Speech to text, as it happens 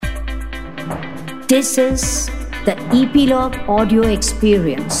This is the Epilogue Audio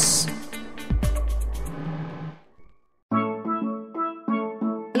Experience.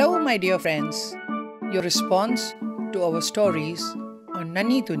 Hello, my dear friends. Your response to our stories on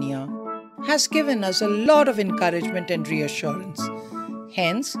Nanhi Duniya has given us a lot of encouragement and reassurance.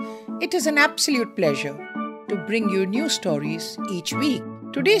 Hence, it is an absolute pleasure to bring you new stories each week.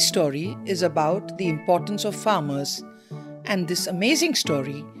 Today's story is about the importance of farmers, and this amazing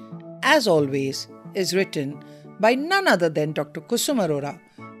story, as always, is written by none other than Dr. Kusum Arora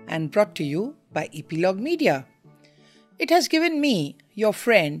and brought to you by Epilogue Media. It has given me, your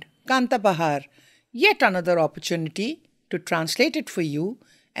friend Kanta Bahar, yet another opportunity to translate it for you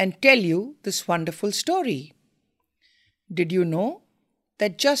and tell you this wonderful story. Did you know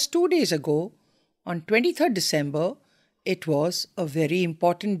that just 2 days ago, on 23rd December, it was a very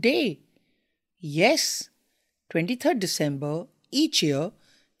important day? Yes, 23rd December each year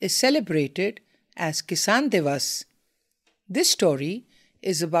is celebrated as Kisan Divas. This story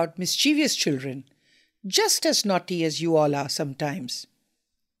is about mischievous children, just as naughty as you all are sometimes.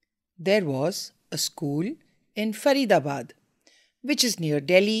 There was a school in Faridabad, which is near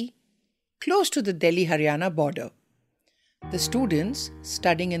Delhi, close to the Delhi-Haryana border. The students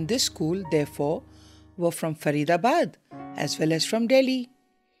studying in this school, therefore, were from Faridabad as well as from Delhi.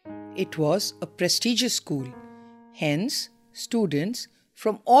 It was a prestigious school. Hence, students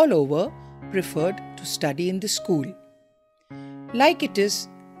from all over preferred to study in the school. Like it is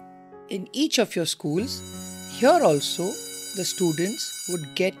in each of your schools, here also the students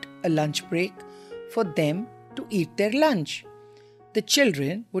would get a lunch break for them to eat their lunch. The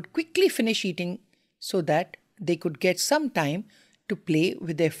children would quickly finish eating so that they could get some time to play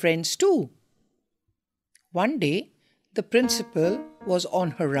with their friends too. One day, the principal was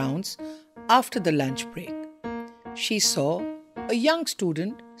on her rounds after the lunch break. She saw a young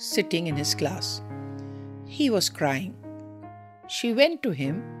student sitting in his class. He was crying. She went to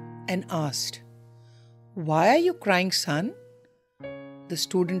him and asked, "Why are you crying, son?" The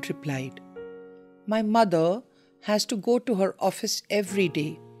student replied, "My mother has to go to her office every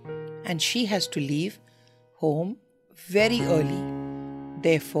day and she has to leave home very early.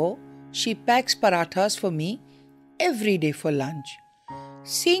 Therefore, she packs parathas for me every day for lunch.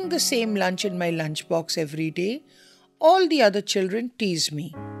 Seeing the same lunch in my lunchbox every day, all the other children tease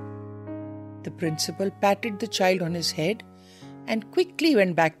me." The principal patted the child on his head and quickly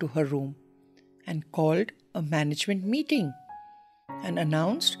went back to her room and called a management meeting and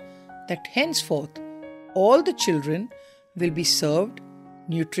announced that henceforth all the children will be served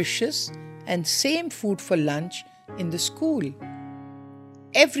nutritious and same food for lunch in the school.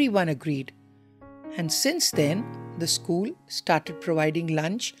 Everyone agreed, and since then the school started providing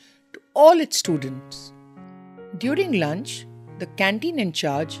lunch to all its students. During lunch, the canteen in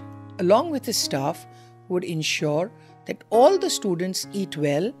charge, along with his staff, would ensure that all the students eat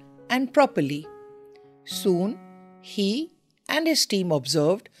well and properly. Soon, he and his team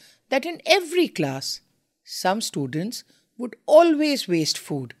observed that in every class, some students would always waste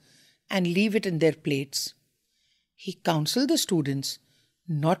food and leave it in their plates. He counseled the students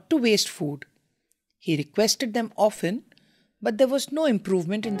not to waste food. He requested them often, but there was no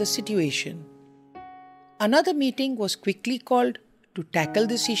improvement in the situation. Another meeting was quickly called to tackle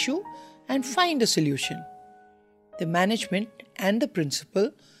this issue and find a solution. The management and the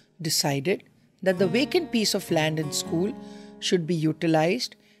principal decided that the vacant piece of land in school should be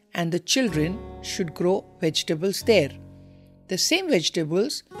utilized and the children should grow vegetables there. The same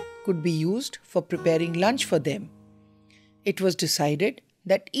vegetables could be used for preparing lunch for them. It was decided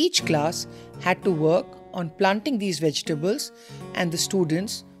that each class had to work on planting these vegetables and the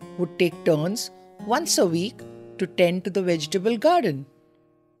students would take turns once a week to tend to the vegetable garden.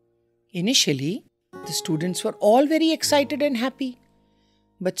 Initially, the students were all very excited and happy,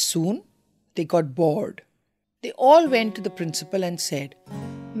 but soon they got bored. They all went to the principal and said,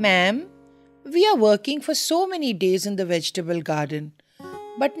 "Ma'am, we are working for so many days in the vegetable garden,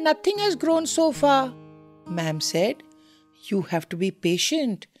 but nothing has grown so far." Ma'am said, "You have to be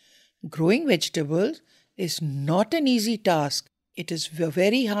patient. Growing vegetables is not an easy task. It is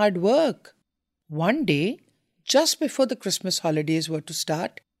very hard work." One day, just before the Christmas holidays were to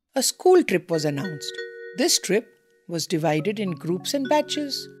start, a school trip was announced. This trip was divided in groups and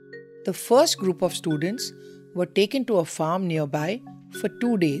batches. The first group of students were taken to a farm nearby for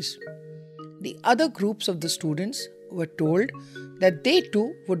 2 days. The other groups of the students were told that they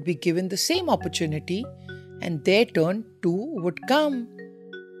too would be given the same opportunity and their turn too would come.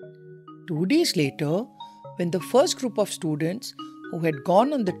 2 days later, when the first group of students who had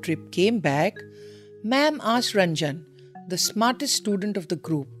gone on the trip came back, Ma'am asked Ranjan, the smartest student of the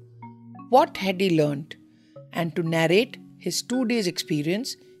group, what had he learnt, and to narrate his 2 days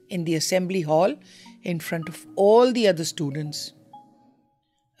experience in the assembly hall in front of all the other students.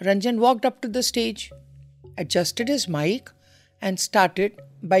 Ranjan walked up to the stage, adjusted his mic, and started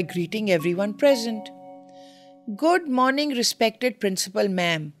by greeting everyone present. Good morning, respected principal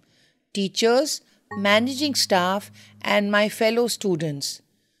ma'am, teachers, managing staff, and my fellow students.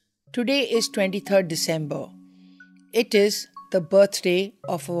 Today is 23rd December. It is the birthday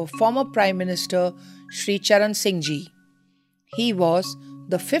of our former Prime Minister Shri Charan Singh Ji. He was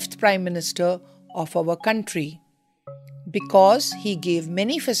the 5th Prime Minister of our country. Because he gave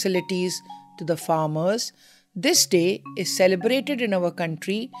many facilities to the farmers, this day is celebrated in our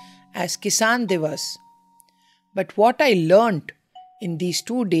country as Kisan Divas. But what I learnt in these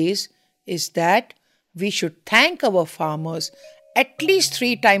 2 days is that we should thank our farmers at least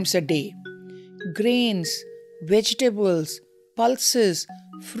 3 times a day. Grains, vegetables, pulses,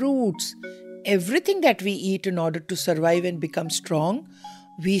 fruits, everything that we eat in order to survive and become strong,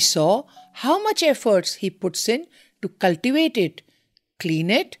 we saw how much efforts he puts in to cultivate it, clean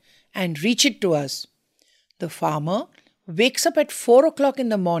it, and reach it to us. The farmer wakes up at 4 o'clock in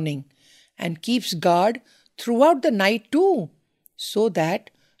the morning and keeps guard throughout the night too, so that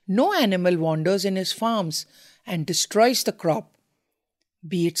no animal wanders in his farms and destroys the crop.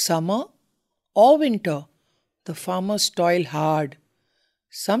 Be it summer or winter, the farmers toil hard.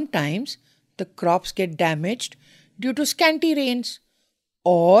 Sometimes the crops get damaged due to scanty rains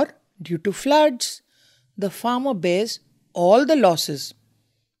or due to floods. The farmer bears all the losses.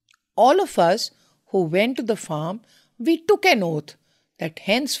 All of us who went to the farm, we took an oath that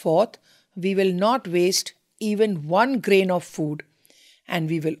henceforth we will not waste even 1 grain of food, and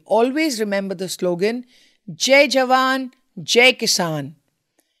we will always remember the slogan, Jai Jawan, Jai Kisan.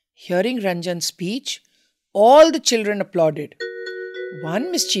 Hearing Ranjan's speech, all the children applauded.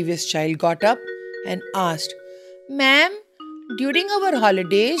 One mischievous child got up and asked, Ma'am, during our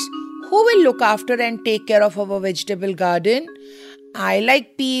holidays, who will look after and take care of our vegetable garden? I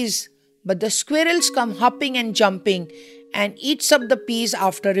like peas, but the squirrels come hopping and jumping and eats up the peas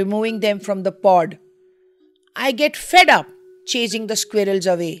after removing them from the pod. I get fed up chasing the squirrels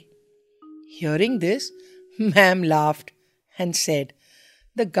away. Hearing this, Ma'am laughed and said,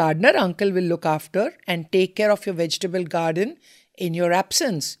 The gardener uncle will look after and take care of your vegetable garden in your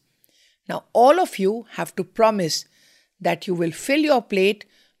absence. Now all of you have to promise that you will fill your plate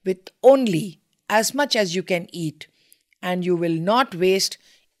with only as much as you can eat, and you will not waste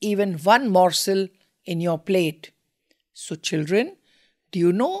even 1 morsel in your plate. So children, do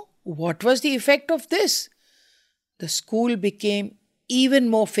you know what was the effect of this? The school became even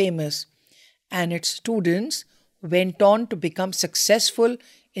more famous, and its students went on to become successful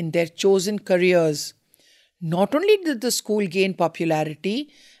in their chosen careers. Not only did the school gain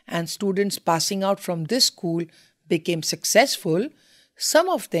popularity and students passing out from this school became successful, some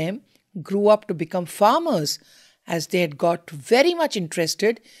of them grew up to become farmers as they had got very much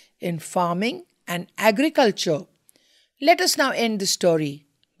interested in farming and agriculture. Let us now end the story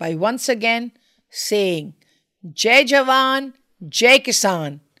by once again saying, Jai Jawan, Jai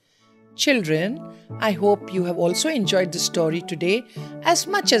Kisan. Children, I hope you have also enjoyed the story today as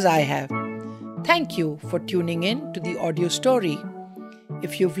much as I have. Thank you for tuning in to the audio story.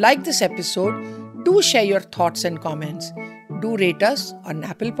 If you've liked this episode, do share your thoughts and comments. Do rate us on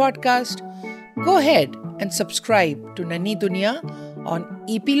Apple Podcast. Go ahead and subscribe to Nanni Duniya on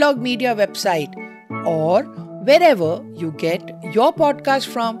Epilogue Media website or wherever you get your podcast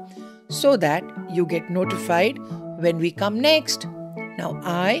from, so that you get notified when we come next. Now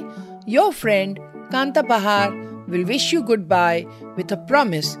I, your friend Kanta Bahar, will wish you goodbye with a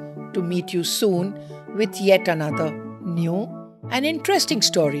promise to meet you soon with yet another new and interesting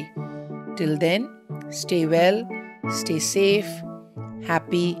story. Till then, stay well, stay safe,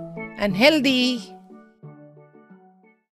 happy and healthy.